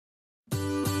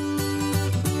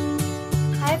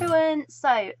Kilaen.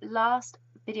 So last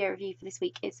video review for this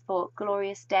week is for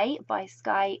Glorious Day by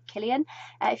Skye Kilaen.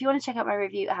 If you want to check out my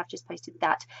review, I have just posted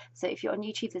that. So if you're on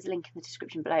YouTube, there's a link in the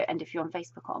description below, and if you're on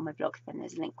Facebook or on my blog, then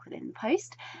there's a link within the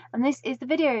post. And this is the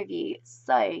video review.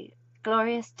 So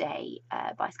Glorious Day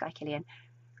by Skye Kilaen,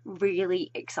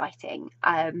 really exciting.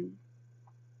 I'm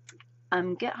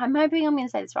hoping I'm going to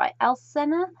say this right.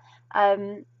 Elsena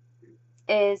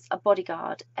is a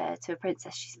bodyguard to a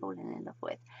princess she's fallen in love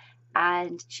with,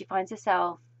 and she finds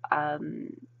herself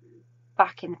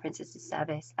back in the princess's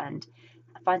service and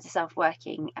finds herself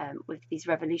working with these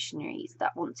revolutionaries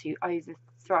that want to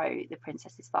overthrow the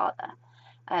princess's father.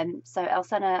 So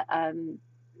Elsena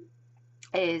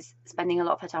is spending a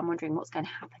lot of her time wondering what's going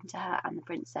to happen to her and the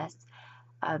princess.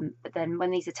 But then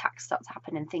when these attacks start to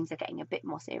happen and things are getting a bit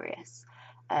more serious,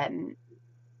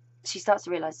 she starts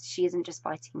to realise she isn't just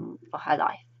fighting for her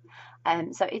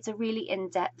life. So it's a really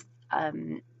in-depth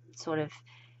sort of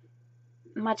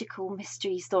magical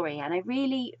mystery story, and I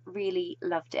really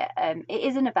loved it. It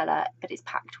is a novella, but it's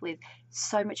packed with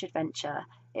so much adventure.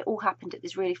 It all happened at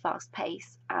this really fast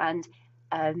pace, and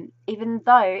even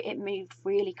though it moved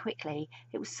really quickly,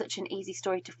 it was such an easy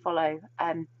story to follow.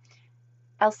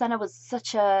 Elsena was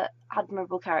such a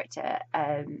admirable character.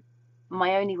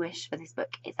 My only wish for this book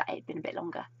is that it had been a bit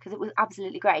longer, because it was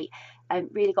absolutely great.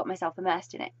 Really got myself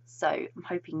immersed in it, so I'm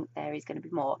hoping there is going to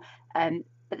be more.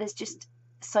 But there's just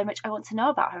so much I want to know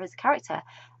about her as a character,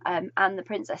 and the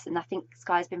princess, and I think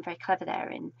Skye's been very clever there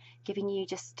in giving you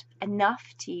just enough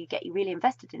to get you really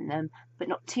invested in them, but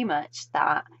not too much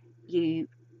that you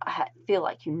feel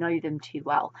like you know them too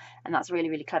well, and that's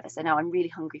really clever. So now I'm really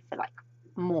hungry for like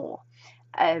more.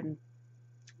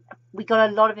 We got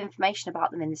a lot of information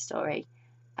about them in the story,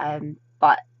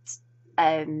 but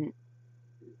I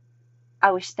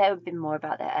wish there would have been more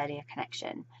about their earlier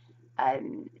connection.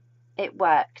 It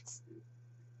worked.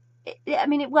 I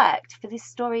mean, it worked for this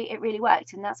story. It really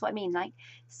worked, and that's what I mean. Like,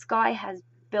 Skye has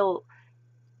built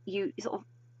you sort of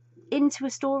into a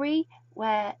story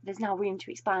where there's now room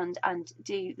to expand and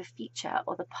do the future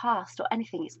or the past or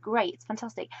anything. It's great, it's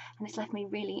fantastic, and it's left me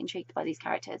really intrigued by these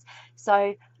characters.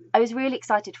 So I was really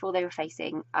excited for all they were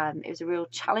facing. It was a real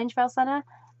challenge for Elsena,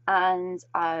 and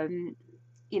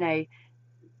you know,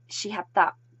 she had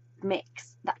that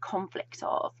mix, that conflict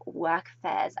of work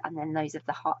affairs and then those of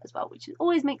the heart as well, which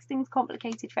always makes things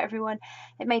complicated for everyone.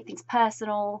 It made things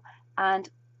personal, and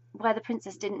where the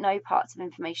princess didn't know parts of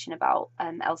information about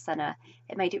Elsena,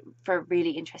 it made it for a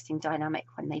really interesting dynamic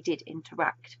when they did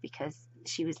interact, because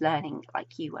she was learning like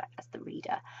you were as the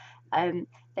reader.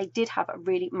 They did have a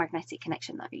really magnetic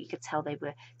connection, though. You could tell they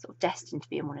were sort of destined to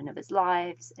be in one another's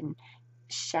lives and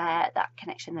share that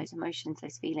connection, those emotions,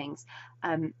 those feelings.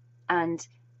 And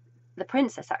the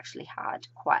princess actually had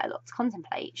quite a lot to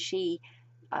contemplate. She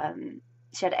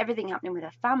had everything happening with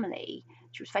her family.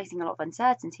 She was facing a lot of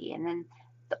uncertainty, and then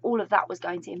all of that was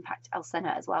going to impact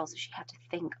Elsena as well, so she had to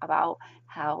think about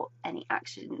how any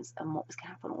actions and what was going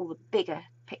to happen, all the bigger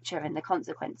picture and the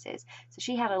consequences. So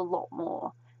she had a lot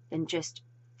more than just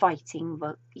fighting,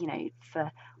 but you know,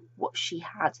 for what she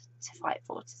had to fight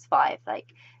for to survive. Like,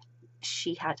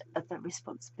 she had other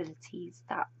responsibilities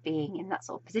that being in that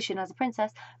sort of position as a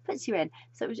princess puts you in.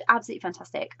 So it was absolutely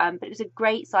fantastic. But it was a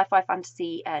great sci-fi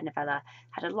fantasy novella,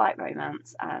 had a light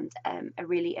romance, and a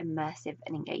really immersive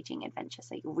and engaging adventure,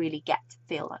 so you really get to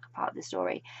feel like a part of the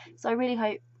story. So I really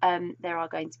hope there are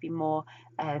going to be more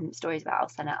stories about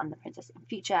Elsena and the princess in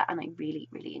future, and I really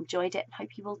enjoyed it, and hope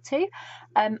you will too.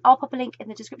 I'll pop a link in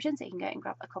the description so you can go and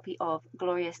grab a copy of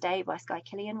Glorious Day by Skye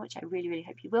Kilaen, which I really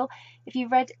hope you will. If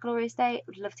you've read Glorious Day, I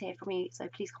would love to hear from you, so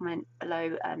please comment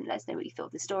below, let us know what you thought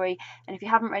of the story. And if you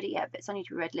haven't read it yet, but it's on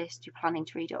your read list, you're planning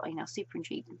to read it, or you're now super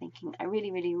intrigued and thinking, I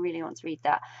really want to read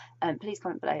that, please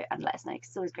comment below and let us know, because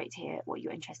it's always great to hear what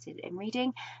you're interested in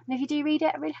reading. And if you do read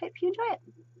it, I really hope you enjoy it.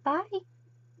 Bye!